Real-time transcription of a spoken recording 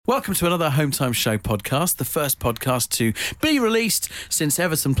Welcome to another Home Time Show podcast, the first podcast to be released since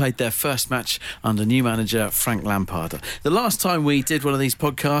Everton played their first match under new manager Frank Lampard. The last time we did one of these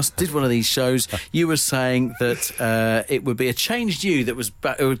podcasts, did one of these shows, you were saying that it would be a changed you that was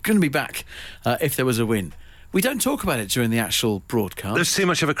going to be back if there was a win. We don't talk about it during the actual broadcast. There's too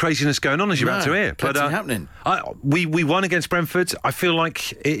much of a craziness going on, as you're about to hear. But happening. We won against Brentford. I feel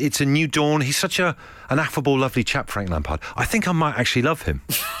like it's a new dawn. He's such an affable, lovely chap, Frank Lampard. I think I might actually love him.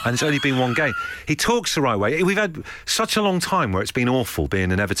 And it's only been one game. He talks the right way. We've had such a long time where it's been awful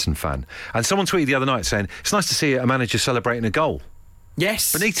being an Everton fan. And someone tweeted the other night saying, it's nice to see a manager celebrating a goal.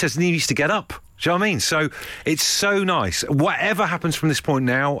 Yes. Benitez needs to get up. Do you know what I mean? So it's so nice. Whatever happens from this point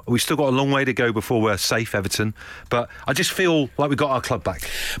now, we've still got a long way to go before we're safe, Everton. But I just feel like we've got our club back.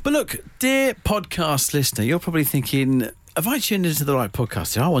 But look, dear podcast listener, you're probably thinking, have I tuned into the right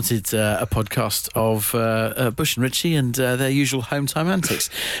podcast? I wanted a podcast of Bush and Ritchie and their usual home time antics.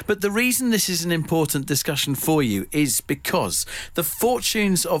 But the reason this is an important discussion for you is because the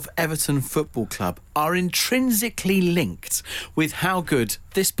fortunes of Everton Football Club are intrinsically linked with how good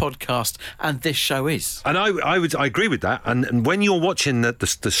this podcast and this show is. And I agree with that. And when you're watching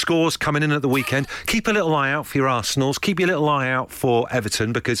the scores coming in at the weekend, keep a little eye out for your Arsenals, keep your little eye out for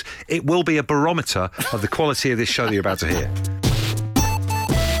Everton, because it will be a barometer of the quality of this show that you're about to hear.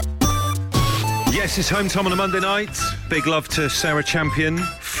 Yes, it's Home Time on a Monday night. Big love to Sarah Champion.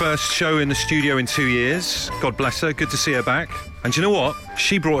 First show in the studio in 2 years. God bless her. Good to see her back. And do you know what?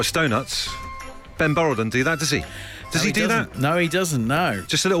 She brought us donuts. Ben Burrell doesn't do that, does he? Does he do that? No, he doesn't, no.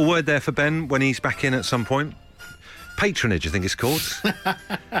 Just a little word there for Ben when he's back in at some point. Patronage, I think it's called.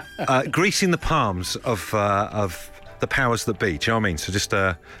 Greasing the palms of the powers that be. Do you know what I mean? So just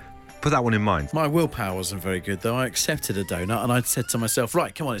put that one in mind. My willpower wasn't very good, though. I accepted a donut and I'd said to myself,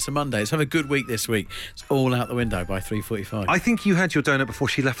 right, come on, it's a Monday. Let's have a good week this week. It's all out the window by 3:45. I think you had your donut before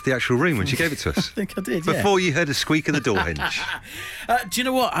she left the actual room when she gave it to us. I think I did, yeah. Before you heard a squeak of the door hinge. Do you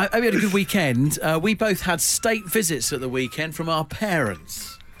know what? We had a good weekend. We both had state visits at the weekend from our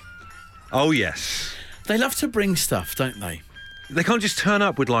parents. Oh, yes. They love to bring stuff, don't they? They can't just turn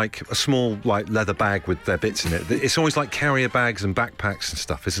up with, like, a small, like, leather bag with their bits in it. It's always, like, carrier bags and backpacks and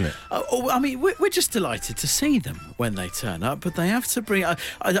stuff, isn't it? I mean, we're just delighted to see them when they turn up, but they have to bring... I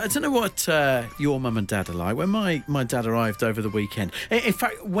don't know what your mum and dad are like. When my dad arrived over the weekend... In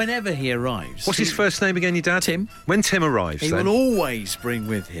fact, whenever he arrives... What's his first name again, your dad? Tim. When Tim arrives, he will always bring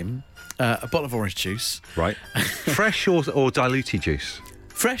with him a bottle of orange juice. Right. Fresh or diluted juice?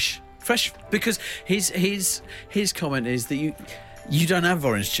 Fresh, because his comment is that you don't have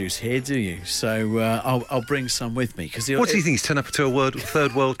orange juice here, do you? So I'll bring some with me. What do you think? He's turned up to a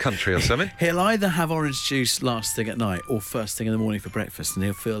third world country or something? He'll either have orange juice last thing at night or first thing in the morning for breakfast, and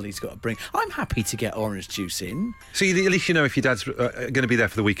he'll feel he's got to bring... I'm happy to get orange juice in. So at least you know if your dad's going to be there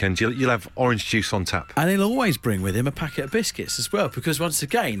for the weekend, you'll have orange juice on tap. And he'll always bring with him a packet of biscuits as well, because once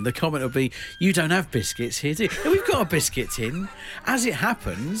again, the comment will be, you don't have biscuits here, do you? And we've got a biscuit tin. As it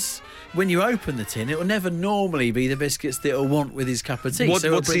happens... When you open the tin, it will never normally be the biscuits that he'll want with his cup of tea. What's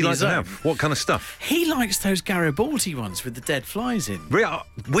he like to have? What kind of stuff? He likes those Garibaldi ones with the dead flies in.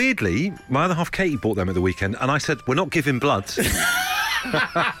 Weirdly, my other half Katie bought them at the weekend, and I said, we're not giving blood. It's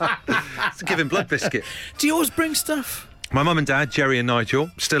a giving blood biscuit. Do you always bring stuff? My mum and dad, Jerry and Nigel,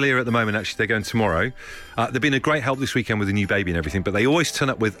 still here at the moment, actually. They're going tomorrow. They've been a great help this weekend with the new baby and everything, but they always turn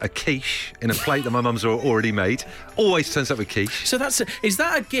up with a quiche in a plate that my mum's already made. Always turns up with quiche. So is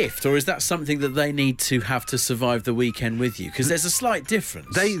that a gift, or is that something that they need to have to survive the weekend with you? Because there's a slight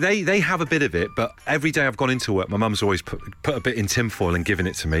difference. They have a bit of it, but every day I've gone into work, my mum's always put a bit in tinfoil and given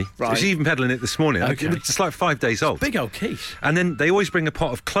it to me. Right. She's even peddling it this morning. Okay. It's like 5 days old. Big old quiche. And then they always bring a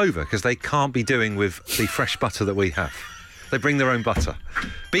pot of clover, because they can't be doing with the fresh butter that we have. They bring their own butter.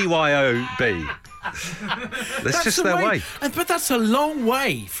 BYOB. That's just their way. But that's a long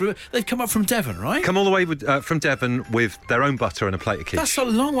way. They've come up from Devon, right? Come all the way from Devon with their own butter and a plate of quiche. That's a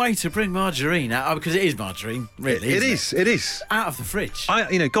long way to bring margarine out, because it is margarine, really. It is. Out of the fridge.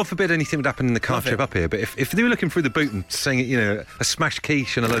 God forbid anything would happen in the car trip up here, but if they were looking through the boot and saying, a smashed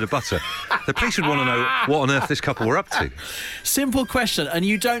quiche and a load of butter, the police would want to know what on earth this couple were up to. Simple question, and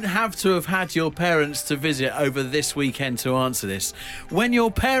you don't have to have had your parents to visit over this weekend to answer this. When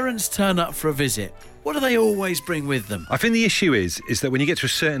your parents turn up for a visit, what do they always bring with them? I think the issue is that when you get to a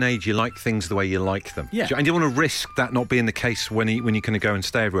certain age, you like things the way you like them. Yeah. And you don't want to risk that not being the case when you're going to go and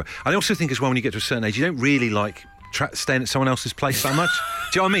stay everywhere. I also think as well, when you get to a certain age, you don't really like staying at someone else's place that much?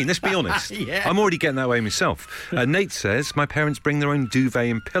 Do you know what I mean? Let's be honest. Yeah. I'm already getting that way myself. Nate says, my parents bring their own duvet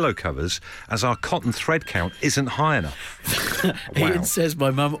and pillow covers as our cotton thread count isn't high enough. Ian says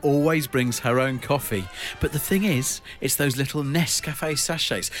my mum always brings her own coffee. But the thing is, it's those little Nescafe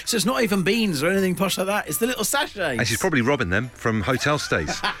sachets. So it's not even beans or anything posh like that. It's the little sachets. And she's probably robbing them from hotel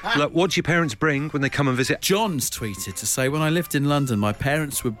stays. Look, what do your parents bring when they come and visit? John's tweeted to say, when I lived in London, my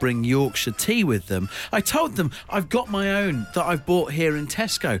parents would bring Yorkshire tea with them. I told them I've got my own that I've bought here in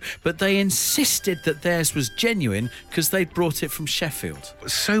Tesco, but they insisted that theirs was genuine because they'd brought it from Sheffield.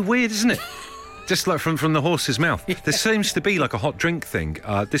 So weird, isn't it? Just like from the horse's mouth. There seems to be like a hot drink thing.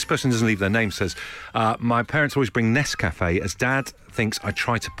 This person doesn't leave their name, says, my parents always bring Nescafe as Dad thinks I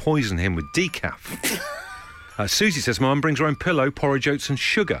try to poison him with decaf. Susie says, my mum brings her own pillow, porridge oats and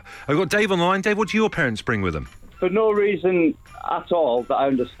sugar. I've got Dave on the line. Dave, what do your parents bring with them? For no reason at all that I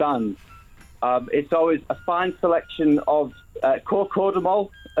understand, it's always a fine selection of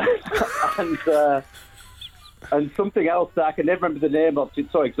cocodamol and something else that I can never remember the name of.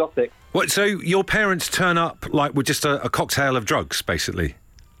 It's so exotic. What? So your parents turn up like with just a cocktail of drugs, basically?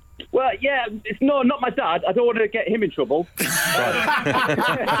 Well, yeah, no, not my dad. I don't want to get him in trouble.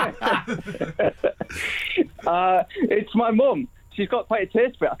 It's my mum. She's got quite a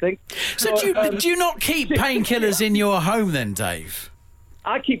taste for it, I think. So do you not keep painkillers in your home then, Dave?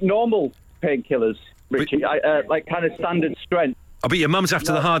 I keep normal painkillers, Richie. Like kind of standard strength. I bet your mum's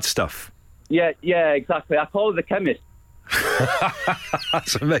after the hard stuff. Yeah, exactly. I call her the chemist.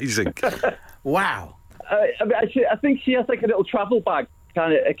 That's amazing. Wow. I think she has like a little travel bag,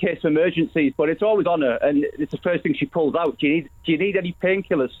 kind of a case of emergencies, but it's always on her, and it's the first thing she pulls out. Do you need any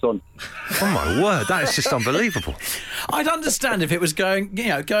painkillers, son? Oh my word, that is just unbelievable. I'd understand if it was going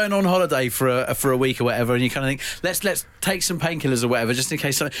on holiday for a week or whatever, and you kind of think let's take some painkillers or whatever just in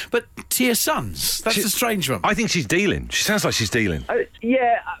case something. But to your sons, that's a strange one. I think she's dealing. She sounds like she's dealing. I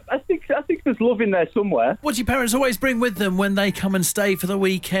think there's love in there somewhere. What do your parents always bring with them when they come and stay for the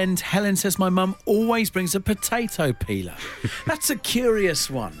weekend? Helen says my mum always brings a potato peeler. That's a curious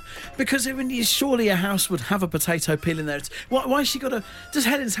one, because surely a house would have a potato peel in there. Why has she got a? Does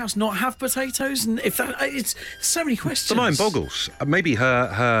Helen's house not have potatoes? And if that, it's so many questions. The mind boggles. Maybe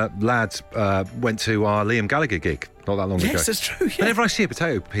her lad went to our Liam Gallagher gig not that long ago. Yes, that's true. Yeah. Whenever I see a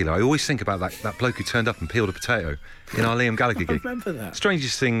potato peeler, I always think about that bloke who turned up and peeled a potato in our Liam Gallagher gig. I remember that.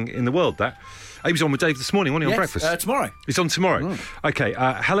 Strangest thing in the world, that. He was on with Dave this morning, wasn't he, on breakfast? Tomorrow. He's on tomorrow. Okay,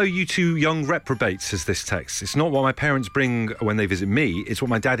 hello, you two young reprobates, says this text. It's not what my parents bring when they visit me, it's what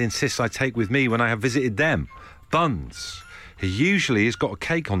my dad insists I take with me when I have visited them. Buns. He usually has got a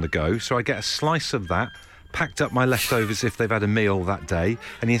cake on the go, so I get a slice of that, packed up my leftovers if they've had a meal that day,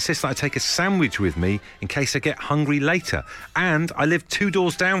 and he insists that I take a sandwich with me in case I get hungry later. And I live 2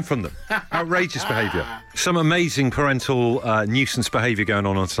 doors down from them. Outrageous behaviour. Some amazing parental nuisance behaviour going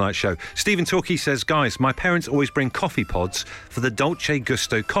on tonight's show. Stephen Torquay says, guys, my parents always bring coffee pods for the Dolce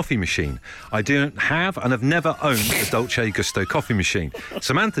Gusto coffee machine. I don't have and have never owned a Dolce Gusto coffee machine.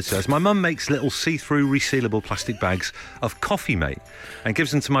 Samantha says, my mum makes little see-through resealable plastic bags of Coffee Mate and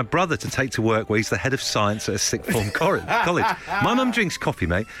gives them to my brother to take to work where he's the head of science at a sixth form college. My mum drinks Coffee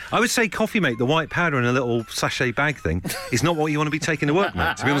Mate. I would say Coffee Mate, the white powder in a little sachet bag thing, is not what you want to be taking to work,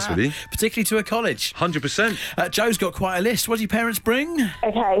 mate, to be honest with you. Particularly to a college. 100%. Joe's got quite a list. What do your parents bring?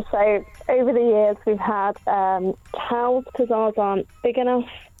 Okay, so over the years we've had towels because ours aren't big enough,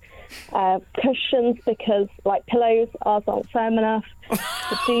 cushions because, like pillows, ours aren't firm enough,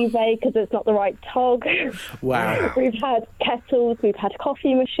 the duvet because it's not the right tog. Wow. We've had kettles, we've had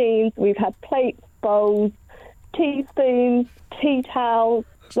coffee machines, we've had plates, bowls, teaspoons, tea towels.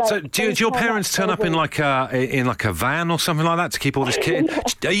 So do your parents turn up in like a van or something like that to keep all this kit?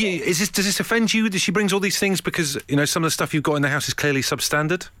 Does this offend you that she brings all these things because, you know, some of the stuff you've got in the house is clearly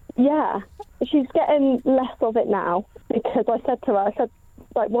substandard? Yeah, she's getting less of it now because I said to her,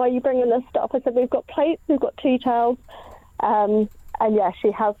 like, why are you bringing this stuff? I said, we've got plates, we've got tea towels, and yeah,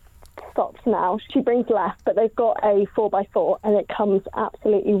 she has stopped now. She brings less, but they've got a 4x4 and it comes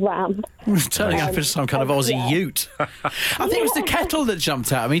absolutely rammed. Turning up in some kind of Aussie ute. I think it was the kettle that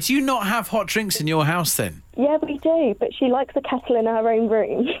jumped out. I mean, do you not have hot drinks in your house then? Yeah, we do, but she likes a kettle in her own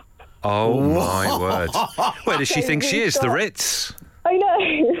room. Oh, my word. Where does she think she is? The Ritz? I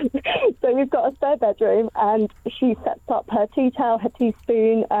know. So we've got a spare bedroom and she sets up her tea towel, her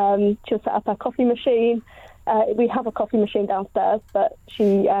teaspoon, she'll set up her coffee machine. We have a coffee machine downstairs, but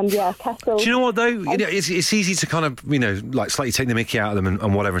she, kettle. Do you know what, though? You know, it's easy to kind of, you know, like slightly take the mickey out of them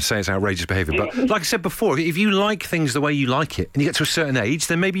and whatever and say it's outrageous behaviour. But like I said before, if you like things the way you like it and you get to a certain age,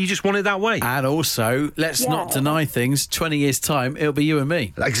 then maybe you just want it that way. And also, let's not deny things. 20 years' time, it'll be you and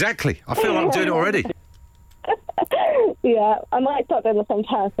me. Exactly. I feel like I'm doing it already. Yeah, I might start doing the same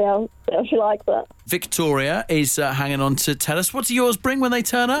charity. I'll see if she likes it. Victoria is hanging on to tell us, what do yours bring when they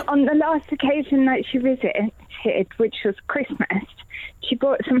turn up? On the last occasion that she visited, which was Christmas, she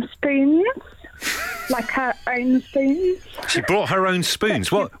brought some spoons, like her own spoons. She brought her own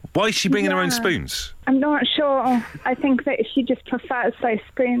spoons. What? Why is she bringing her own spoons? I'm not sure. I think that she just prefers those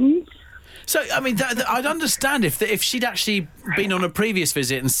spoons. So, I mean, I'd understand if she'd actually been on a previous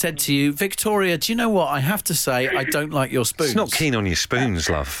visit and said to you, Victoria, do you know what? I have to say, I don't like your spoons. She's not keen on your spoons,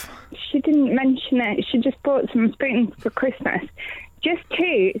 love. She didn't mention it. She just bought some spoons for Christmas. Just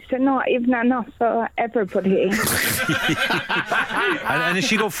 2, so not even enough for everybody. And has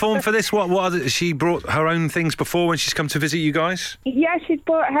she got form for this? She brought her own things before when she's come to visit you guys? Yeah, she's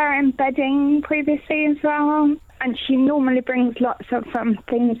bought her own bedding previously as well. And she normally brings lots of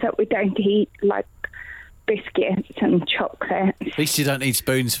things that we don't eat, like biscuits and chocolate. At least you don't need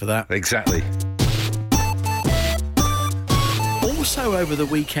spoons for that. Exactly. Also, over the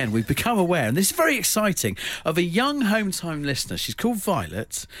weekend, we've become aware, and this is very exciting, of a young Home Time listener. She's called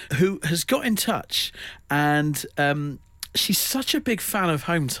Violet, who has got in touch, and she's such a big fan of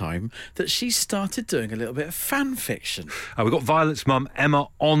Home Time that she's started doing a little bit of fan fiction. We've got Violet's mum, Emma,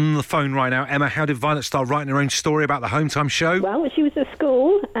 on the phone right now. Emma, how did Violet start writing her own story about the Home Time show? Well, she was at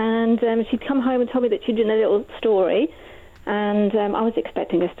school, and she'd come home and told me that she'd done a little story. And I was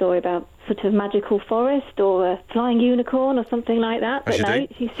expecting a story about sort of magical forest or a flying unicorn or something like that. But no,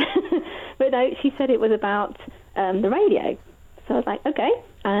 she said it was about the radio. So I was like, okay.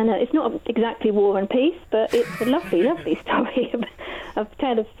 And it's not exactly War and Peace, but it's a lovely, lovely story of a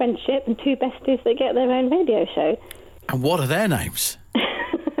tale of friendship and 2 besties that get their own radio show. And what are their names?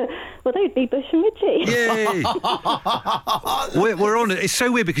 Well, they'd be Bush and Richie. Yay! we're on it. It's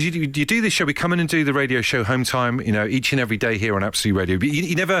so weird because you do this show. We come in and do the radio show Home Time, each and every day here on Absolute Radio. But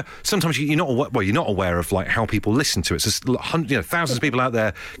you never. Sometimes you're not aware of like how people listen to it. So there's thousands of people out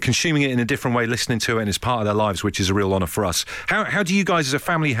there consuming it in a different way, listening to it, and it's part of their lives, which is a real honour for us. How do you guys as a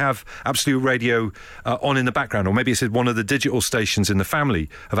family have Absolute Radio on in the background, or maybe it's one of the digital stations in the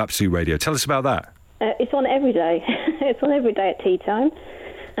family of Absolute Radio? Tell us about that. It's on every day. It's on every day at tea time.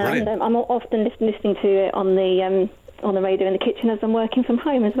 And I'm often listening to it on the radio in the kitchen as I'm working from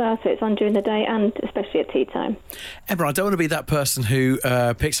home as well, so it's on during the day and especially at tea time. Emma, I don't want to be that person who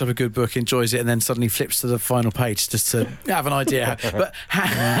picks up a good book, enjoys it, and then suddenly flips to the final page just to have an idea. But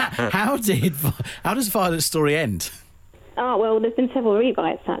how does Violet's story end? Oh, well, there's been several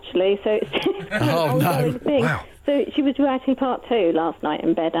rewrites, actually, so it's an ongoing thing. Wow. So she was writing part 2 last night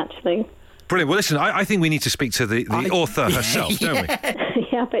in bed, actually. Brilliant. Well, listen, I think we need to speak to the author herself, don't we?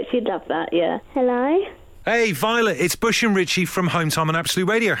 Yeah, I bet she'd love that, yeah. Hello? Hey, Violet, it's Bush and Richie from Home Time on Absolute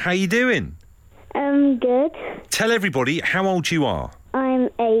Radio. How you doing? Good. Tell everybody how old you are. I'm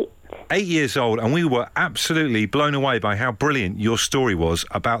 8. 8 years old, and we were absolutely blown away by how brilliant your story was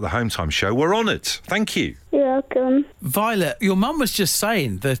about the Home Time show. We're honoured. Thank you. You're welcome. Violet, your mum was just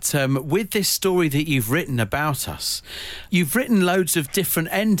saying that with this story that you've written about us, you've written loads of different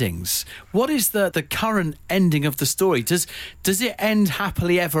endings. What is the current ending of the story? Does it end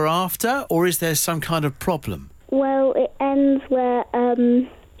happily ever after, or is there some kind of problem? Well, it ends where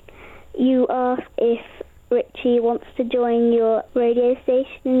you ask if Richie wants to join your radio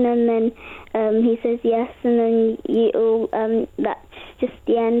station, and then he says yes, and then you all, that's just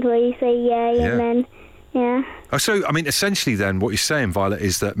the end where you say yay, and then, yeah. Oh, so, I mean, essentially then, what you're saying, Violet,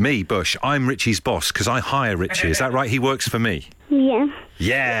 is that me, Bush, I'm Richie's boss, because I hire Richie. Is that right? He works for me? Yeah.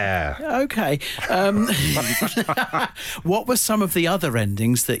 Yeah. Okay. What were some of the other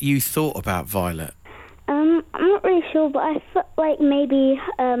endings that you thought about, Violet? I'm not really sure, but I felt like maybe,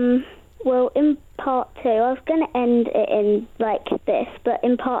 well, in part 2, I was going to end it in like this, but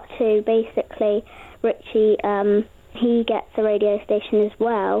in part 2, basically, Richie, he gets a radio station as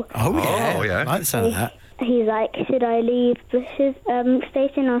well. Oh, yeah. Oh, yeah. I like the sound of that. He's like, should I leave Bush's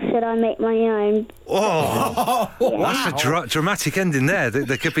station or should I make my own? Oh, Yeah. that's a dramatic ending there.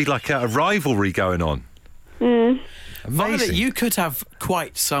 There could be like a rivalry going on. Violet, Amazing. you could have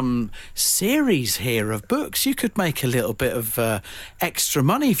quite some series here of books. You could make a little bit of extra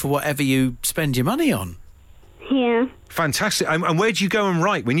money for whatever you spend your money on. Yeah. Fantastic. And where do you go and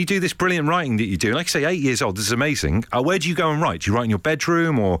write? When you do this brilliant writing that you do, like I say, 8 years old, this is amazing. Where do you go and write? Do you write in your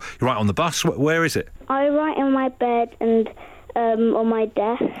bedroom or you write on the bus? Where is it? I write in my bed and on my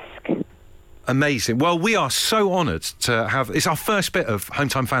desk. Amazing. Well, we are so honoured to have... It's our first bit of Home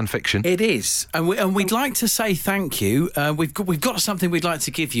Time fan fiction. It is, and we'd like to say thank you. We've got something we'd like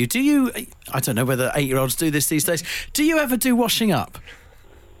to give you. Do you? I don't know whether 8-year-olds do this these days. Do you ever do washing up?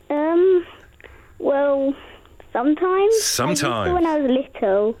 Well, sometimes. I used to when I was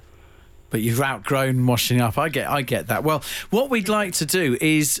little. But you've outgrown washing up. I get that. Well, what we'd like to do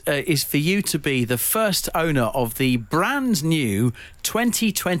is for you to be the first owner of the brand new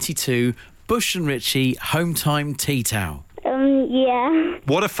 2022 Bush and Ritchie Home Time Tea Towel. Yeah.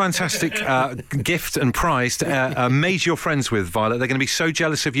 What a fantastic gift and prize to amaze your friends with, Violet. They're going to be so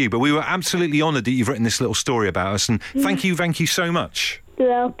jealous of you. But we were absolutely honoured that you've written this little story about us. And thank you so much. You're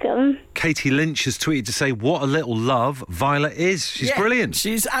welcome. Katie Lynch has tweeted to say, what a little love Violet is. She's brilliant.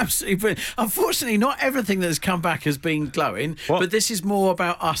 She's absolutely brilliant. Unfortunately, not everything that has come back has been glowing, but this is more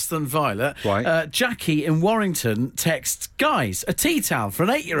about us than Violet. Right. Jackie in Warrington texts, guys, a tea towel for an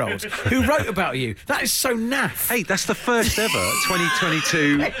 8-year-old who wrote about you. That is so naff. Hey, that's the first ever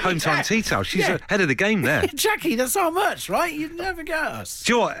 2022 Home Time Tea Towel. She's ahead of the game there. Jackie, that's our merch, right? You'd never get us.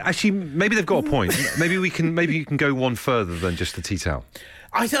 Do you know what? Actually, maybe they've got a point. Maybe you can go one further than just the tea towel.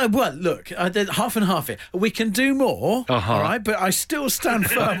 Well, look, half and half it. We can do more, all right, but I still stand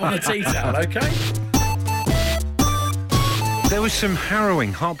firm on the tea towel, OK? There was some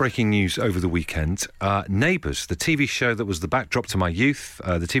harrowing, heartbreaking news over the weekend. Neighbours, the TV show that was the backdrop to my youth,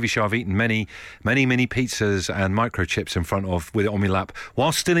 the TV show I've eaten many mini pizzas and microchips in front of with it on my lap,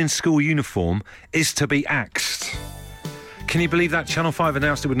 while still in school uniform, is to be axed. Can you believe that? Channel 5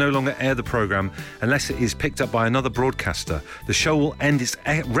 announced it would no longer air the programme unless it is picked up by another broadcaster. The show will end its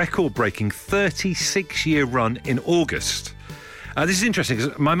record-breaking 36-year run in August. This is interesting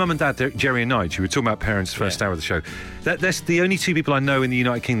because my mum and dad, Jerry and Nige, who were talking about parents' first hour of the show, that's the only two people I know in the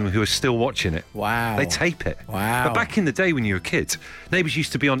United Kingdom who are still watching it. Wow. They tape it. Wow. But back in the day when you were a kid, Neighbours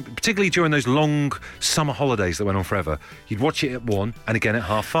used to be on, particularly during those long summer holidays that went on forever, you'd watch it at 1 and again at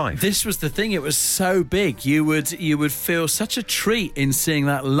 5:30. This was the thing, it was so big. You would feel such a treat in seeing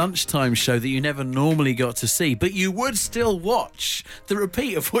that lunchtime show that you never normally got to see, but you would still watch the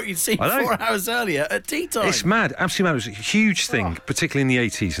repeat of what you'd seen 4 hours earlier at tea time. It's mad, absolutely mad. It was a huge thing, particularly in the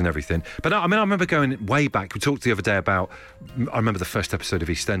 80s and everything. But I remember going way back. We talked the other day about, I remember the first episode of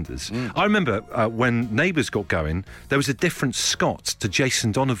EastEnders. I remember when Neighbours got going, there was a different Scott to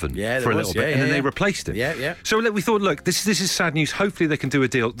Jason Donovan for a little bit, and then they replaced him. Yeah. So we thought, look, this is sad news. Hopefully they can do a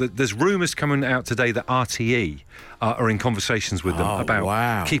deal. There's rumours coming out today that RTE are in conversations with them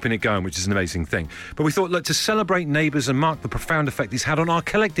about keeping it going, which is an amazing thing. But we thought, look, to celebrate Neighbours and mark the profound effect it's had on our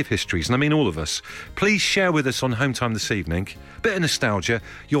collective histories, and I mean all of us, please share with us on Home Time this evening, bit of nostalgia,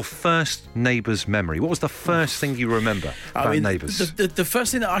 your first Neighbours memory. What was the first thing you remember about Neighbours? The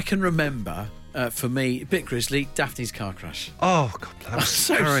first thing that I can remember, for me, a bit grisly, Daphne's car crash. Oh, God, that was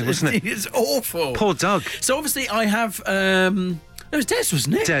so harrowing, wasn't it? It's awful. Poor Doug. So obviously I have... it was Des,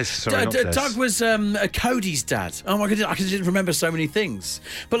 wasn't it? Des, sorry, not Des. Doug was Cody's dad. Oh my goodness, I didn't remember so many things.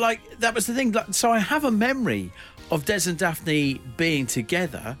 But that was the thing. So I have a memory of Des and Daphne being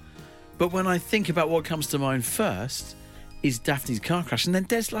together, but when I think about what comes to mind first is Daphne's car crash, and then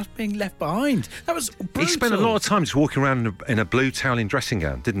Des being left behind. That was brutal. He spent a lot of time just walking around in a blue toweling dressing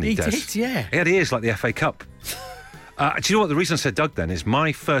gown, didn't he, Des? He did, yeah. He had ears like the FA Cup. Do you know what? The reason I said Doug then is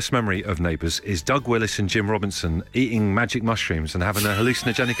my first memory of Neighbours is Doug Willis and Jim Robinson eating magic mushrooms and having a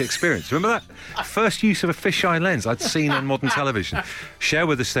hallucinogenic experience. Remember that? First use of a fisheye lens I'd seen on modern television. Share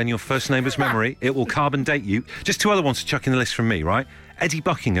with us then your first Neighbours memory. It will carbon date you. Just two other ones to chuck in the list from me, right? Eddie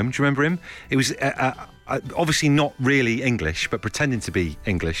Buckingham, do you remember him? It was... obviously not really English, but pretending to be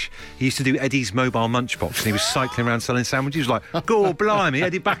English. He used to do Eddie's Mobile Lunchbox, and he was cycling around selling sandwiches like, "Go blimey,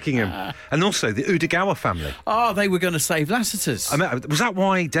 Eddie Buckingham." And also the Udagawa family. Oh, they were going to save Lassiter's. Was that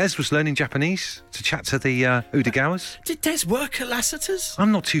why Des was learning Japanese to chat to the Udagawas? Did Des work at Lassiter's?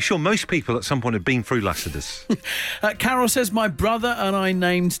 I'm not too sure. Most people at some point have been through Lassiter's. Carol says, my brother and I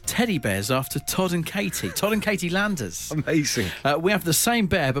named teddy bears after Todd and Katie Landers. Amazing. We have the same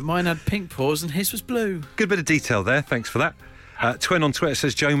bear, but mine had pink paws and his was blue. Good bit of detail there. Thanks for that. Twin on Twitter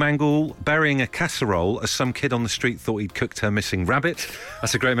says Joe Mangle burying a casserole as some kid on the street thought he'd cooked her missing rabbit.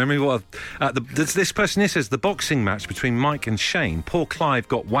 That's a great memory. This person here says the boxing match between Mike and Shane, poor Clive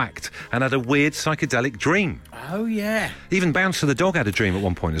got whacked and had a weird psychedelic dream. Oh, yeah. Even Bouncer the dog had a dream at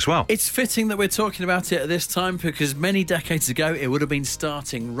one point as well. It's fitting that we're talking about it at this time because many decades ago it would have been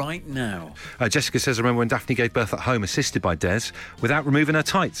starting right now. Jessica says, I remember when Daphne gave birth at home, assisted by Des, without removing her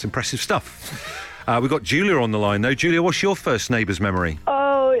tights. Impressive stuff. We've got Julia on the line, though. Julia, what's your first Neighbours memory?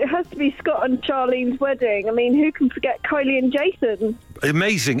 Oh, it has to be Scott and Charlene's wedding. I mean, who can forget Kylie and Jason?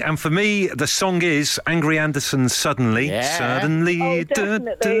 Amazing. And for me, the song is Angry Anderson's Suddenly. Yeah. Suddenly. Oh,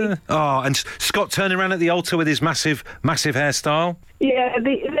 definitely. Oh, and Scott turning around at the altar with his massive hairstyle. Yeah,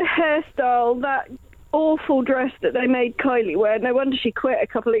 the hairstyle, that awful dress that they made Kylie wear. No wonder she quit a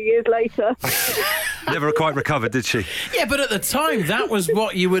couple of years later. Never quite recovered, did she? Yeah, but at the time, that was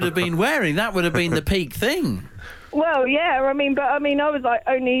what you would have been wearing. That would have been the peak thing. Well, yeah, I was like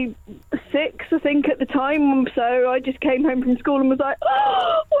only 6, I think, at the time, so I just came home from school and was like,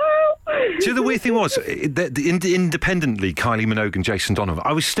 oh, wow. So the weird thing was, independently, Kylie Minogue and Jason Donovan,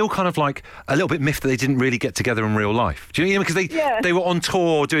 I was still kind of like a little bit miffed that they didn't really get together in real life. Do you know what I mean? Because they were on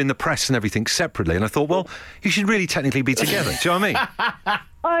tour doing the press and everything separately, and I thought, well, you should really technically be together. Do you know what I mean?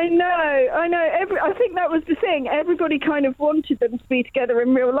 I know. I think that was the thing. Everybody kind of wanted them to be together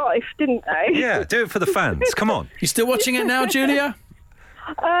in real life, didn't they? Yeah, do it for the fans. Come on. You still watching it now, Julia?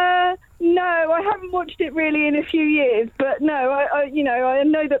 No, I haven't watched it really in a few years. But no, I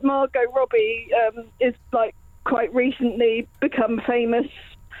know that Margot Robbie is like quite recently become famous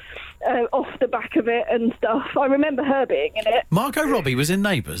off the back of it and stuff. I remember her being in it. Margot Robbie was in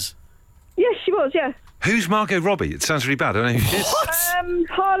Neighbours? Yes, she was. Yeah. Who's Margot Robbie? It sounds really bad. I don't know who it is.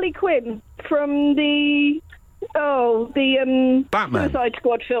 Harley Quinn from the Batman. Suicide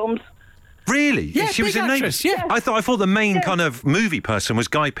Squad films. Really? Yeah, she was big in actress, Neighbours. yeah. I thought the main kind of movie person was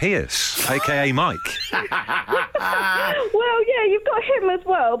Guy Pearce, a.k.a. Mike. Well, yeah, you've got him as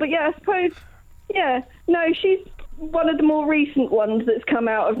well. But yeah, I suppose, yeah. No, she's one of the more recent ones that's come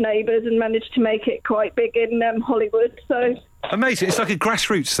out of Neighbours and managed to make it quite big in Hollywood. So amazing. It's like a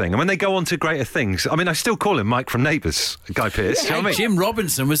grassroots thing. And when they go on to greater things, I mean, I still call him Mike from Neighbours, Guy Pearce. You know what I mean? Jim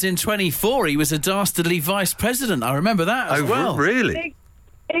Robinson was in 24. He was a dastardly vice president. I remember that as well. Really?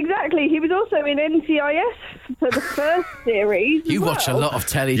 Exactly. He was also in NCIS for the first series. You watch a lot of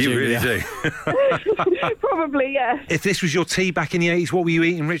telly, You Julia. really do. Probably, yes. If this was your tea back in the 80s, what were you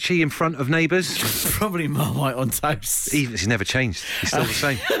eating, Richie, in front of Neighbours? Probably Marmite on toast. He's never changed. He's still the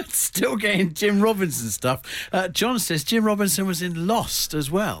same. Still getting Jim Robinson stuff. John says Jim Robinson was in Lost as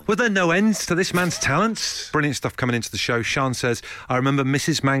well. Were there no ends to this man's talents? Brilliant stuff coming into the show. Sean says, I remember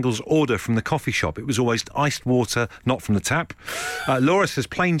Mrs. Mangle's order from the coffee shop. It was always iced water, not from the tap. Laura says,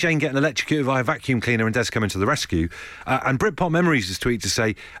 plain Jane getting electrocuted by a vacuum cleaner and Des coming to the rescue. And Britpop Memories has tweeted to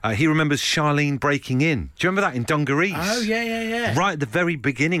say he remembers Charlene breaking in. Do you remember that in Dungarees? Oh, yeah. Right at the very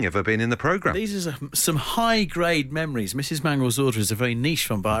beginning of her being in the programme. These are some high-grade memories. Mrs. Mangle's order is a very niche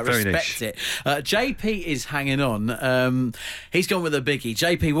one, but I Very respect niche. it. JP is hanging on. He's gone with a biggie.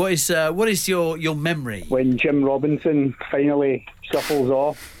 JP, what is your memory? When Jim Robinson finally shuffles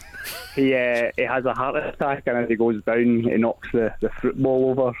off, he has a heart attack, and as he goes down, he knocks the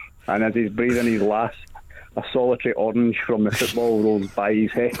football over, and as he's breathing his last, a solitary orange from the football rolls by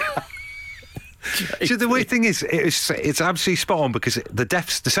his head. So the weird thing is, it's absolutely spot on because the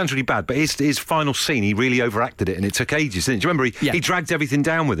deaths, this sounds really bad, but his final scene, he really overacted it and it took ages, didn't it? Do you remember he dragged everything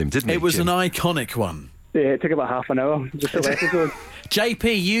down with him, didn't he? It was Jim? an iconic one. Yeah, it took about half an hour, just an episode.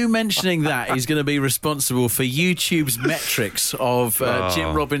 JP, you mentioning that is going to be responsible for YouTube's metrics of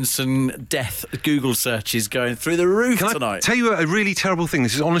Jim Robinson death Google searches going through the roof Can tonight. I tell you a really terrible thing?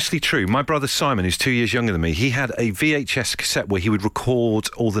 This is honestly true. My brother Simon, who's 2 years younger than me, he had a VHS cassette where he would record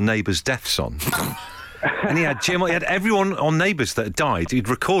all the neighbours' deaths on. And he had Jim, he had everyone on Neighbours that had died. He'd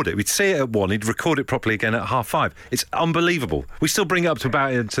record it. We'd see it at 1. He'd record it properly again at 5:30. It's unbelievable. We still bring it up to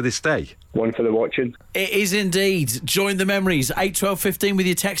about it to this day. One for the watching. It is indeed. Join the memories. 8, 12, 15 with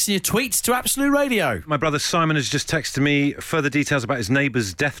your texts and your tweets to Absolute Radio. My brother Simon has just texted me further details about his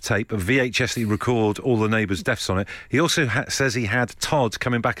neighbour's death tape, a VHS that he record all the neighbours' deaths on it. He also says he had Todd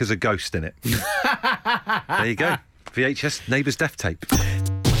coming back as a ghost in it. There you go. VHS neighbour's death tape.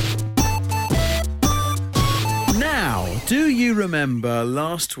 Now, do you remember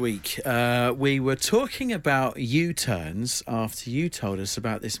last week we were talking about U-turns after you told us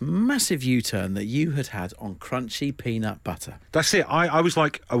about this massive U-turn that you had on crunchy peanut butter? That's it. I was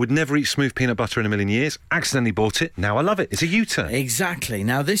like, I would never eat smooth peanut butter in a million years. Accidentally bought it. Now I love it. It's a U-turn. Exactly.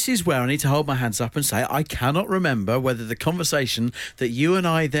 Now, this is where I need to hold my hands up and say I cannot remember whether the conversation that you and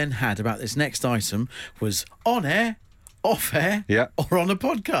I then had about this next item was on air, off air, or on a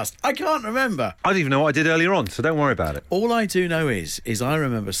podcast. I can't remember. I don't even know what I did earlier on, so don't worry about it. All I do know is I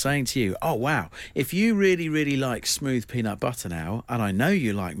remember saying to you, oh, wow, if you really, really like smooth peanut butter now, and I know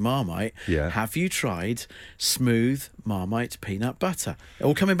you like Marmite, have you tried smooth Marmite peanut butter?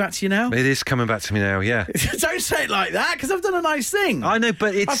 All coming back to you now? It is coming back to me now, yeah. Don't say it like that, because I've done a nice thing. I know,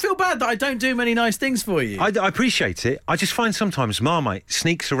 but I feel bad that I don't do many nice things for you. I appreciate it. I just find sometimes Marmite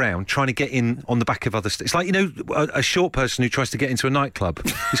sneaks around trying to get in on the back of other stuff. It's like, you know, a short person who tries to get into a nightclub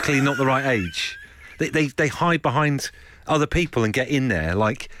who's clearly not the right age. They hide behind other people and get in there.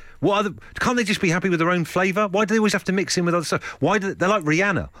 Like, can't they just be happy with their own flavour? Why do they always have to mix in with other stuff? They're like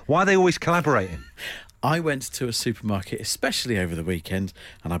Rihanna. Why are they always collaborating? I went to a supermarket, especially over the weekend,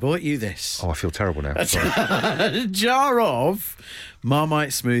 and I bought you this. Oh, I feel terrible now. A jar of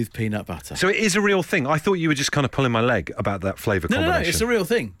Marmite smooth peanut butter. So it is a real thing. I thought you were just kind of pulling my leg about that flavour combination. No, it's a real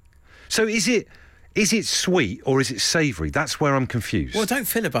thing. So is it Is it sweet or is it savoury? That's where I'm confused. Well, don't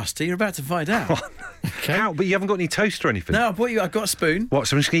filibuster. You're about to find out. Okay. How? But you haven't got any toast or anything? No, I've got a spoon. What,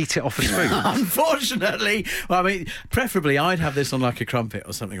 so I'm just going to eat it off a spoon? Unfortunately, well, I mean, preferably I'd have this on like a crumpet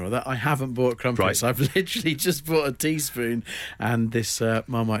or something like that. I haven't bought crumpets. Right. I've literally just bought a teaspoon and this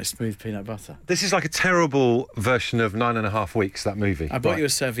Marmite smooth peanut butter. This is like a terrible version of 9.5 Weeks, that movie. I bought you a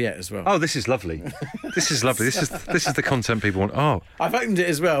serviette as well. Oh, this is lovely. This is lovely. This is the content people want. Oh. I've opened it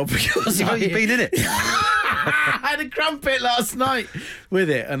as well because You've been in it. I had a crumpet last night with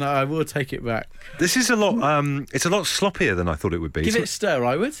it, and I will take it back. This is a lot. It's a lot sloppier than I thought it would be. Give it a stir,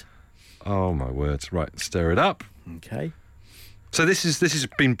 I would. Oh my words! Right, stir it up. Okay. So this has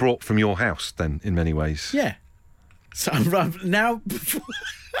been brought from your house, then, in many ways. Yeah. So I'm now.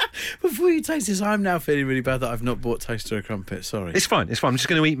 Before you taste this, I'm now feeling really bad that I've not bought toast or a crumpet. Sorry. It's fine. It's fine. I'm just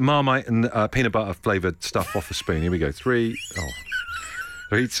going to eat Marmite and peanut butter flavoured stuff off a spoon. Here we go. 3,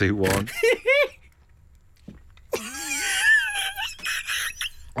 2, 1.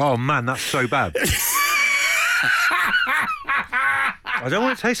 Oh man, that's so bad. I don't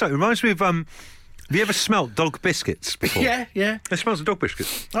want to taste like it. It reminds me of have you ever smelt dog biscuits before? Yeah. It smells of dog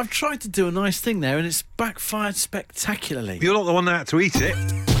biscuits. I've tried to do a nice thing there and it's backfired spectacularly. You're not the one that had to eat it.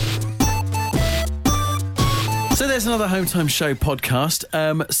 So there's another Home Time Show podcast.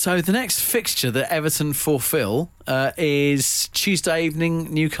 So the next fixture that Everton fulfil is Tuesday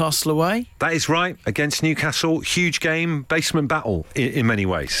evening, Newcastle away. That is right, against Newcastle. Huge game, basement battle in many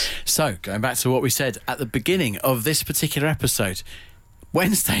ways. So going back to what we said at the beginning of this particular episode,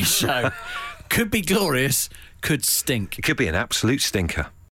 Wednesday's show could be glorious, could stink. It could be an absolute stinker.